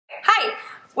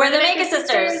We're the Machos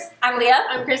Sisters. I'm Leah.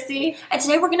 I'm Christy. And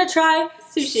today we're going to try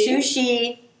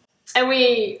sushi. And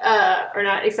we are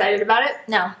not excited about it.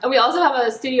 No. And we also have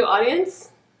a studio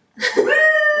audience.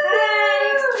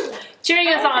 Cheering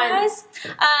us on. Guys.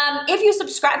 If you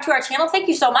subscribe to our channel, thank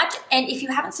you so much. And if you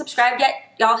haven't subscribed yet,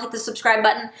 y'all hit the subscribe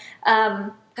button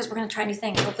because we're going to try new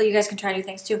things. Hopefully you guys can try new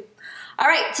things too. All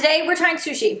right, today we're trying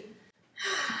sushi.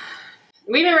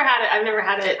 We've never had it. I've never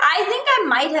had it. I think I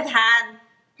might have had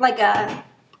like a,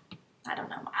 I don't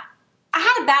know. I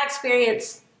had a bad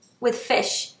experience with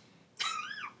fish.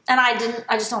 And I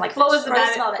just don't like fish. What was the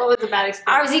bad experience?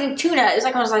 I was eating tuna. It was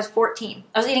like when I was 14.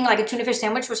 I was eating like a tuna fish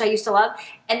sandwich, which I used to love.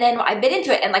 And then I bit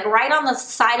into it, and like right on the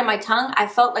side of my tongue, I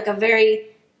felt like a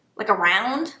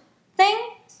round thing.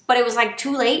 But it was like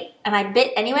too late, and I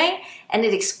bit anyway, and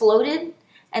it exploded.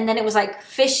 And then it was like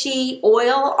fishy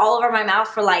oil all over my mouth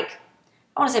for like,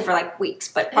 I want to say for like weeks,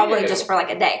 but probably just for like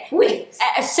a day. Weeks.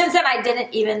 Since then, I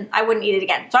wouldn't eat it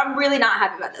again. So I'm really not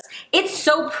happy about this. It's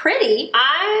so pretty.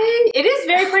 It is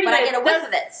very pretty, but I get a whiff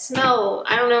of it. Smell.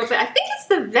 I don't know if I think it's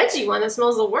the veggie one that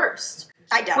smells the worst.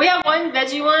 I don't. We have one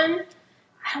veggie one.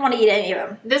 I don't want to eat any of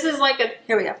them. This is like a.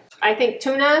 Here we go. I think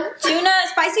tuna. Tuna,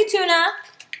 spicy tuna.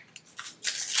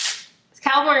 It's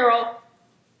California roll.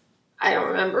 I don't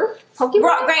remember. Poke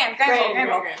roll, grand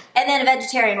roll. And then a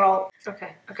vegetarian roll.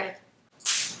 Okay.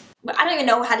 But I don't even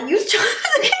know how to use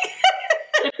chopsticks.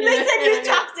 They said use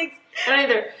chopsticks. I don't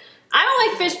either. I don't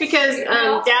like fish because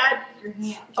Dad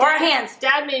or our hands.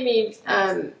 Dad made me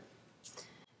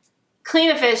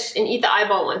clean a fish and eat the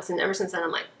eyeball once, and ever since then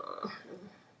I'm like, oh,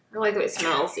 I don't like the way it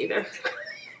smells either.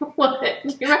 What? Do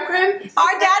you remember him?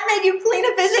 Our dad made you clean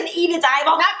a fish and eat its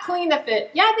eyeball. Not clean the fish.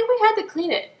 Yeah, I think we had to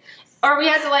clean it. Or we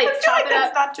had to like chop it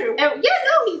up. That's not true. And, yeah,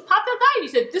 no, he popped out that and he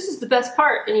said, "This is the best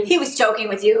part." And he was joking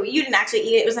with you. You didn't actually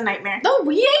eat it. It was a nightmare. No,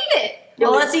 we ate it.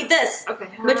 Well, let's eat this. Okay.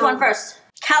 Which one first?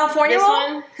 California this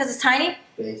roll? One? Because it's tiny?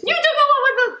 You took the one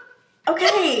with the...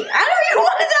 Okay. I know you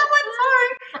wanted that one. Sorry.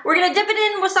 We're going to dip it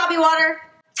in wasabi water.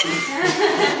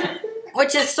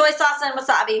 Which is soy sauce and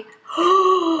wasabi.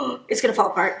 It's going to fall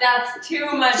apart. That's too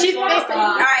much soy sauce.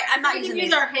 All right, I'm not using these.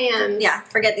 Use our hands. Yeah,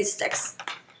 forget these sticks.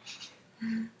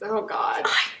 Oh, God.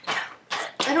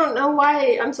 I don't know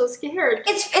why I'm so scared.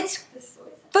 It's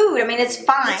food. I mean, it's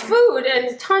fine. It's food,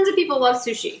 and tons of people love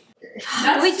sushi.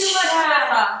 That's too much soy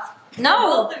sauce.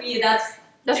 No. Both of you, that's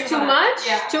too much?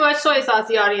 Yeah. Too much soy sauce,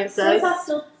 the audience says. Soy sauce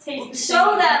still tastes.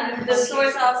 Show them the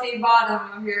soy saucy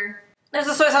bottom of your... There's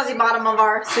the soy saucy bottom of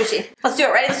our sushi. Let's do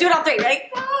it. Ready? Let's do it on three. Ready?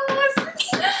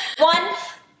 1,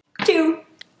 2,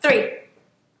 3.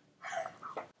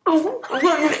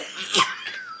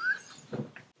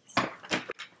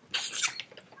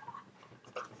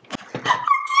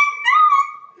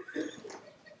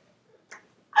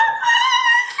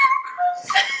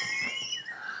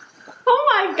 Oh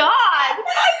my God!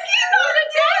 I cannot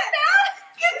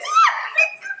do it.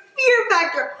 Fear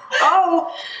factor.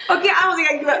 Oh. Okay, I don't think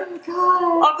I can do it. Oh my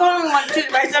God. I'll go on 1, 2, 3.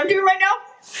 I'm doing it right now.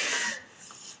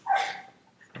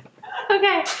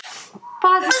 Okay.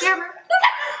 Pause the camera.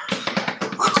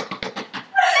 I'm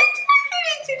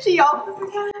eating sushi, y'all.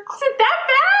 Is it that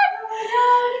bad? Oh my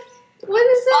God. What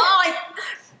is it? Oh,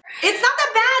 it's not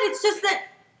that bad. It's just that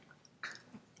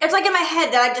it's like in my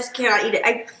head that I just cannot eat it.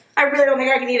 I really don't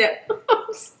think I can eat it.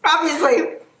 Obviously.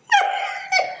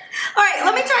 All right,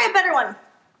 let me try a better one.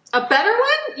 A better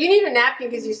one? You need a napkin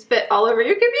because you spit all over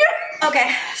your computer.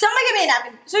 Okay, somebody give me a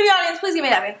napkin. Studio audience, please give me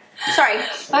a napkin. Sorry,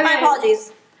 my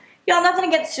apologies. Y'all, nothing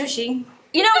against sushi.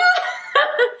 You know.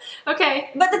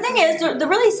 Okay. But the thing is, the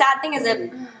really sad thing is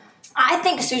that I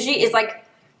think sushi is like,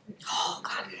 oh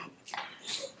God.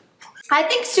 I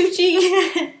think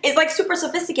sushi is like super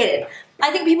sophisticated.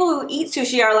 I think people who eat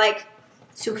sushi are like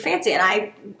super fancy, and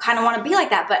I kind of want to be like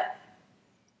that, but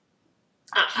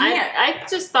I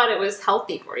just thought it was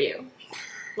healthy for you.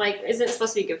 Like, isn't it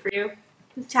supposed to be good for you?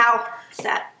 how is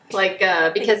that? Like,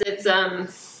 because it's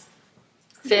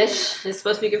fish, it's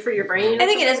supposed to be good for your brain. I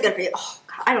think it is good for you. Oh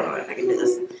God, I don't know if I can do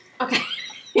this. Okay.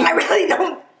 I really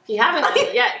don't. You haven't done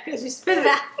it yet because you spit it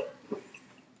out. Do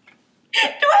I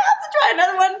have to try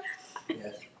another one?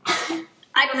 Yes.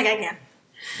 I don't think I can.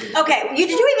 Okay, did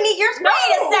you even eat yours? No.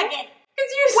 Wait a second.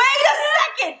 Wait a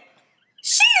second.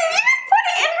 She didn't even put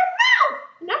it in her mouth.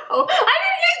 No, I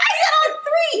didn't eat. I said on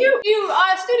 3. You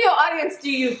studio audience, do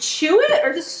you chew it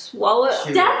or just swallow it?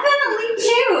 Chew. Definitely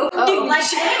chew. Oh. Dude, Like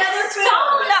chew. any other food.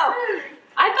 No.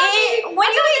 I thought When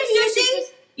you eat sushi,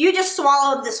 you just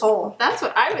swallowed this whole. that's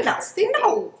what I was thinking.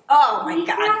 No. Oh my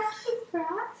God.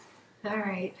 Wheatgrass. All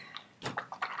right.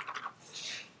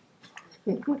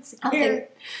 Okay.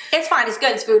 It's fine. It's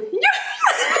good. It's food.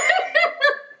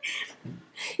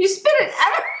 You spit it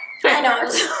everywhere. I I know. I'm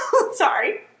so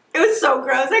sorry. It was so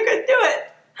gross. I couldn't do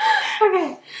it.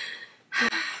 Okay.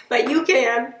 But you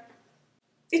can.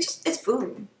 It's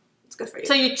food. It's good for you.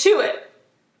 So you chew it.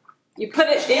 You put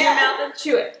it in your mouth and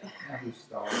chew it.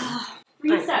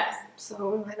 Three steps.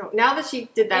 So I don't. Now that she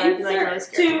did that, I'm like really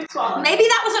scared. 2, swallow. Maybe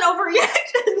that was an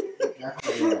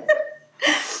overreaction.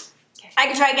 I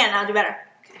can try again. I'll do better.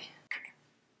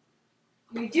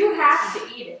 You do have to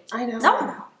eat it. I know.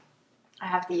 No, I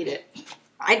have to eat it.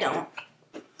 I don't.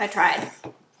 I tried.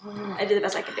 I did the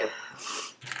best I could do.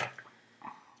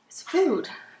 It's food.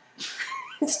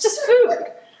 It's just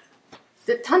food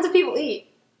that tons of people eat.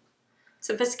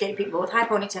 Sophisticated people with high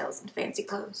ponytails and fancy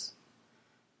clothes.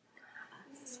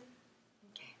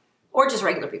 Or just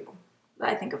regular people that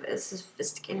I think of as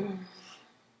sophisticated.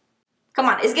 Come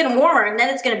on, it's getting warmer and then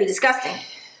it's going to be disgusting.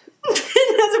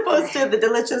 As opposed to the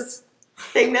delicious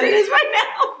thing that it is right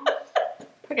now.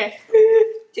 Okay.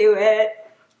 Do it.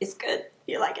 It's good.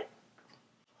 You like it.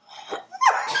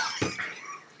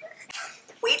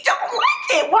 We don't like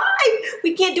it. Why?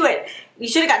 We can't do it. You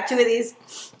should have got 2 of these.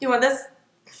 You want this?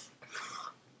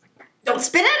 Don't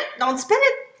spin it. Don't spin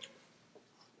it.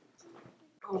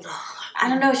 I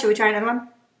don't know. Should we try another one?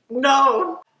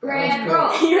 No. Grand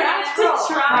roll. You have to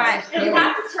try. All right. You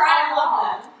have to try all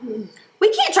of them.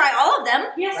 We can't try all of them.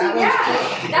 Yes, you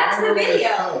can. That's the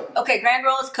video. Okay, grand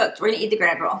roll is cooked. We're going to eat the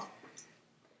grand roll.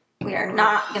 We are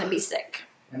not going to be sick.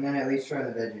 And then at least try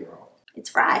the veggie roll. It's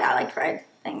fried. I like fried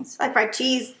things. I like fried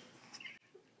cheese.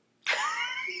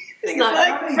 It's not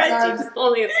like fried cheese.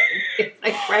 Only it's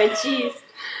like fried cheese.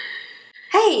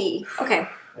 Hey, okay,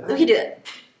 we can do it.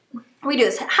 We do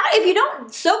this. How if you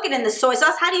don't soak it in the soy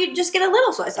sauce? How do you just get a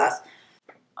little soy sauce?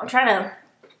 I'm trying to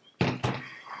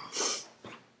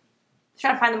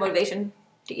find the motivation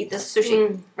to eat this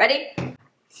sushi. Ready?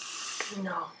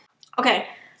 No. Okay.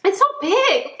 It's so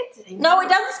big. No, it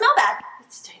doesn't smell bad.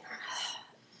 It's ginormous.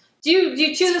 Do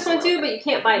you chew this one too? But you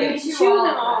can't bite You it. chew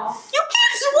them all. You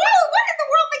can't swallow. What in the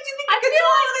world makes you think you can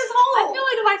swallow this whole? I feel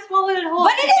like if I swallow it whole,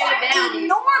 But I it can get is down.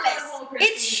 enormous.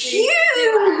 It's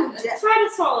huge. Try to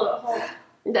swallow it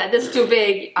whole. That is too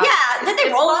big. Yeah. Did they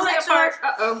It's roll falling this extra apart.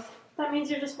 large? Uh-oh. That means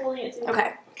you're just holding it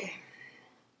together. Okay.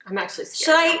 I'm actually Should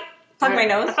scared. I plug my I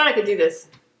nose? thought I could do this.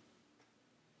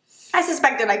 I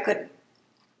suspected I couldn't,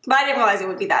 but I didn't realize it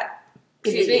would be that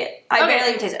Excuse me? immediate. I Okay. barely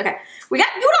even tasted it. Okay, we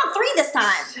got do it on 3 this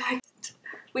time.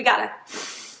 We got it.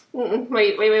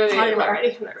 Wait. I'm not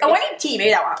ready. I'm not ready. Oh, I need tea.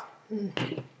 Maybe that one.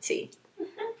 Tea.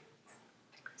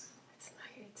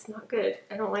 It's not good.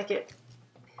 I don't like it.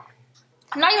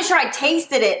 I'm not even sure I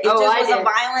tasted it. It Oh, just I was a did.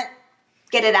 violent.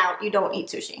 Get it out. You don't eat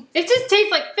sushi. It just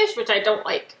tastes like fish, which I don't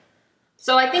like.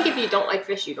 So I think if you don't like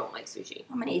fish, you don't like sushi.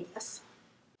 I'm gonna eat this.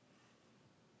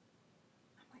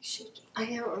 I'm like shaking. I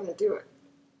don't want to do it.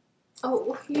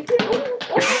 Oh, you do.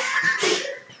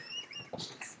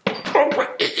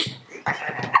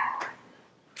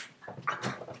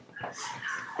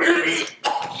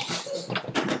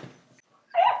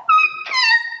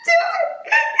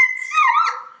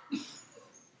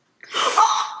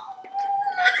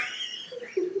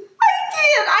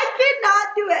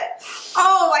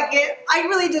 I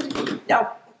really did.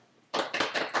 No.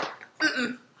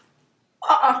 Mm-mm.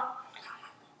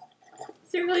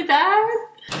 Is it really bad?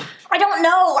 I don't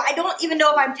know. I don't even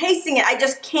know if I'm tasting it. I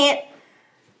just can't.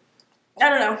 I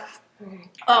don't know.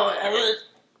 Oh.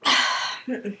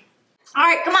 Mm-mm. All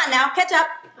right, come on now. Catch up.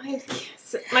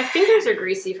 My fingers are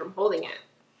greasy from holding it.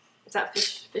 Is that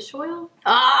fish oil?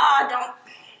 Ah, don't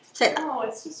say that. No,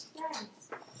 it's just fries.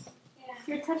 Yeah,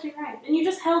 you're touching right. And you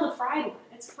just held a fried one.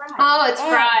 It's fried. Oh, it's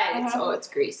fried. Uh-huh. Oh, it's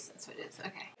grease. That's what it is.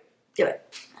 Okay. Do it.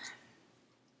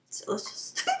 It's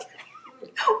delicious.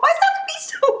 Why does that have to be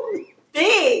so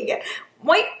big?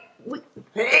 Wait.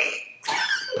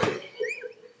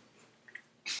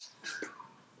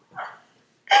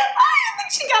 I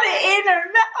think she got it in her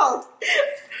mouth.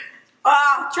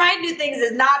 Oh, trying new things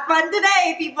is not fun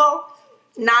today, people.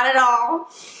 Not at all.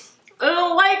 I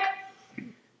don't like.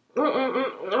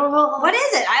 What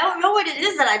is it? I don't know what it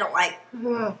is that I don't like.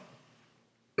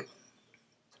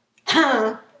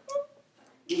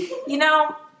 You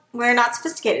know, we're not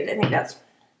sophisticated. I think that's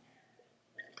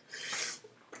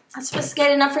not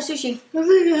sophisticated enough for sushi.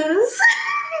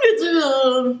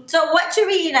 So what should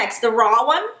we eat next? The raw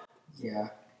one? Yeah.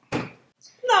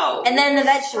 No. And then the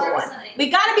vegetable one. We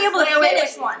gotta be able to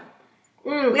finish one.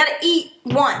 We gotta eat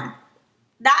one.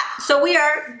 So we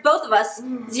are, both of us,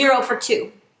 0 for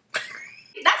 2.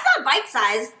 That's not bite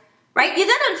size, right?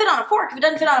 That doesn't fit on a fork. If it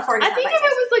doesn't fit on a fork, it's I not think bite if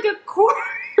it was like a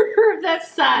quarter of that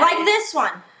size. size. Like this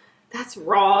one. That's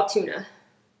raw tuna.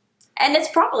 And it's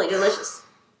probably delicious.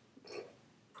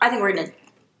 I think we're gonna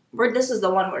This is the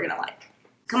one we're gonna like.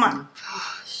 Come on.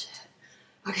 Oh shit.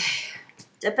 Okay.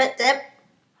 Dip it, dip.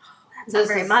 That's not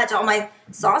very much. All my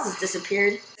sauce has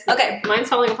disappeared. Okay. Mine's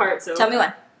falling apart, so. Tell me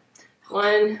when.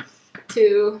 1,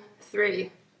 2,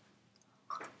 3.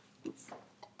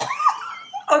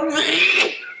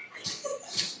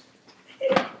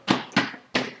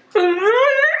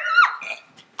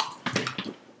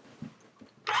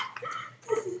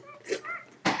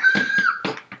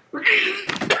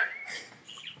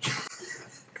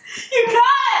 You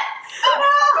got it!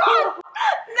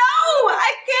 No,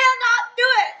 I cannot do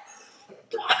it.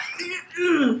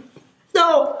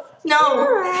 No, no.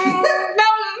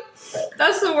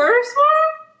 That's the worst one?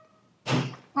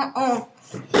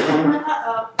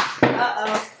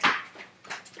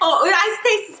 Oh, I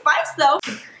taste the spice though.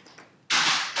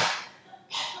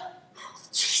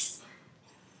 Jeez.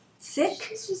 Sick.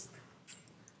 It's just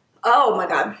Oh my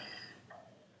god.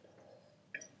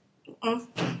 Oh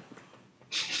god.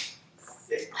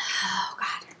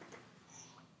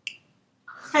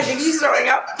 I think she's throwing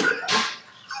up.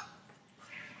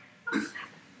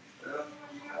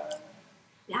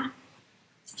 Yeah.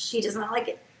 She does not like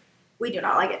it. We do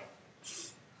not like it.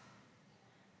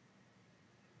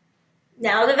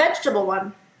 Now the vegetable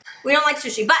one. We don't like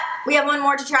sushi, but we have one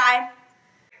more to try.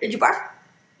 Did you barf? A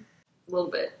little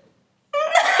bit. A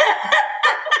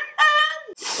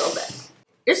little bit.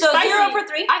 You're So spicy. 0 for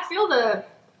 3. I feel the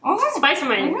spice in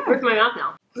my roof of my mouth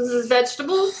now. This is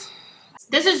vegetables.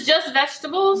 This is just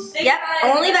vegetables. Yep,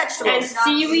 only And vegetables.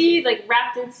 seaweed, like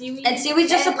wrapped in seaweed. And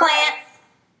seaweed's just a plant.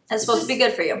 It's supposed to be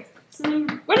good for you.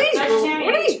 What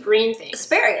are these green things?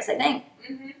 Asparagus, I think.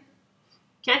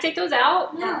 Can I take those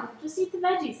out? no, just eat the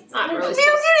veggies. It's Not good. really. If you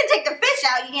didn't take the fish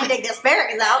out, you can't take the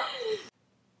asparagus out.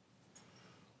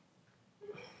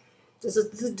 This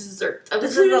is dessert.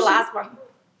 This is the last one.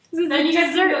 This is Then you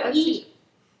guys can go of eat.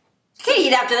 I can't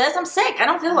eat after this. I'm sick. I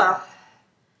don't feel well.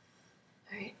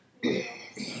 Alright.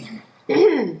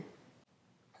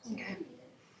 Okay.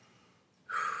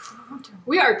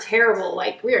 We are terrible.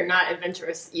 Like, we are not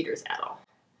adventurous eaters at all.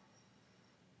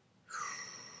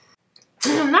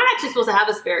 I'm not actually supposed to have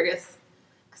asparagus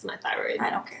because of my thyroid. I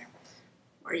don't care.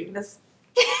 We're eating this.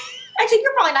 Actually,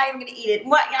 you're probably not even going to eat it.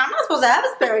 What? I'm not supposed to have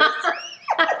asparagus.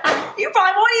 You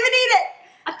probably won't even eat it.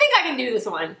 I think I can do this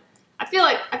one. I feel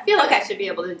like Okay. I should be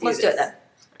able to do Let's this. do it then.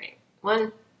 All right.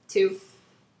 1, 2,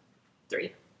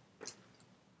 3.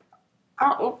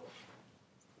 Oh.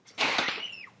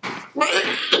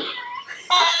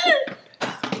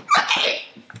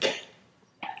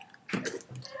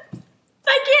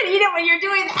 I can't eat it when you're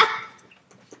doing that.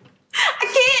 I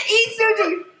can't eat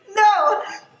sushi. No.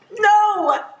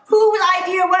 No. Whose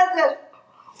idea was this?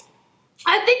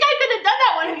 I think I could have done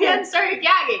that one if you hadn't started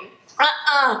gagging.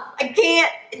 I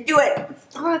can't do it.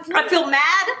 Oh, it's I feel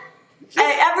mad.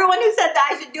 Everyone who said that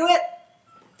I should do it,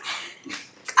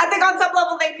 I think on some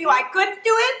level they knew I couldn't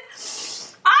do it.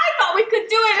 I thought we could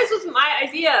do it. This was my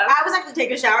idea. I was actually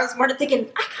taking a shower this morning thinking,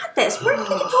 I got this. We can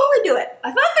totally do it.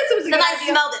 I thought this was a Then good I idea.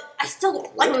 smelled it. I still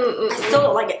don't like it. I still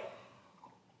don't like it.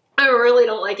 I really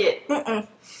don't like it. Mm-mm.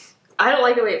 I don't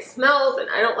like the way it smells, and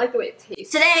I don't like the way it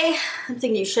tastes. Today, I'm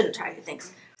thinking you shouldn't try new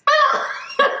things.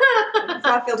 So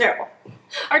I feel terrible.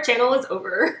 Our channel is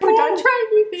over. We're done trying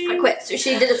new things. I quit.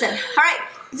 Sushi did us in. All right,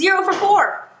 0 for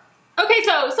 4. Okay,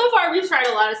 so far we've tried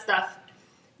a lot of stuff.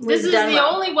 This is the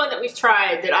only one that we've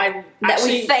tried that I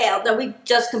we failed. That we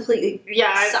just completely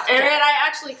sucked and at. I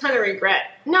actually kind of regret.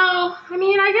 No, I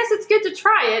mean, I guess it's good to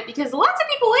try it because lots of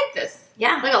people like this.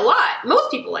 Yeah, Like a lot. Most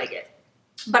people like it.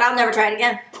 but I'll never try it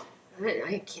again.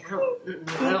 I can't.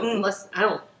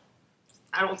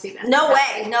 I don't see that. No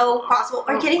way. No possible.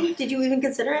 Are you kidding? Did you even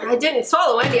consider it? I didn't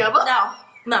swallow any of them. No.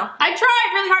 No. I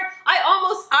tried really hard. I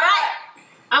almost All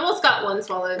right. got one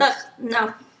swallowed. Look. No.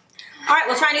 All right,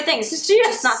 we'll try new things. She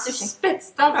Just not sushi. spit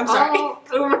stuff I'm sorry. all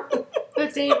over the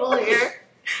table here.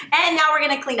 And now we're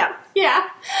gonna clean up. Yeah.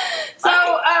 So,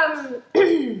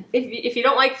 if you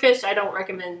don't like fish, I don't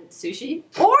recommend sushi.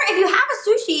 Or if you have a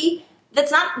sushi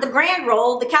that's not the grand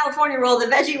roll, the California roll, the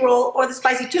veggie roll, or the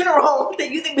spicy tuna roll that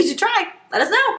you think we should try, let us know.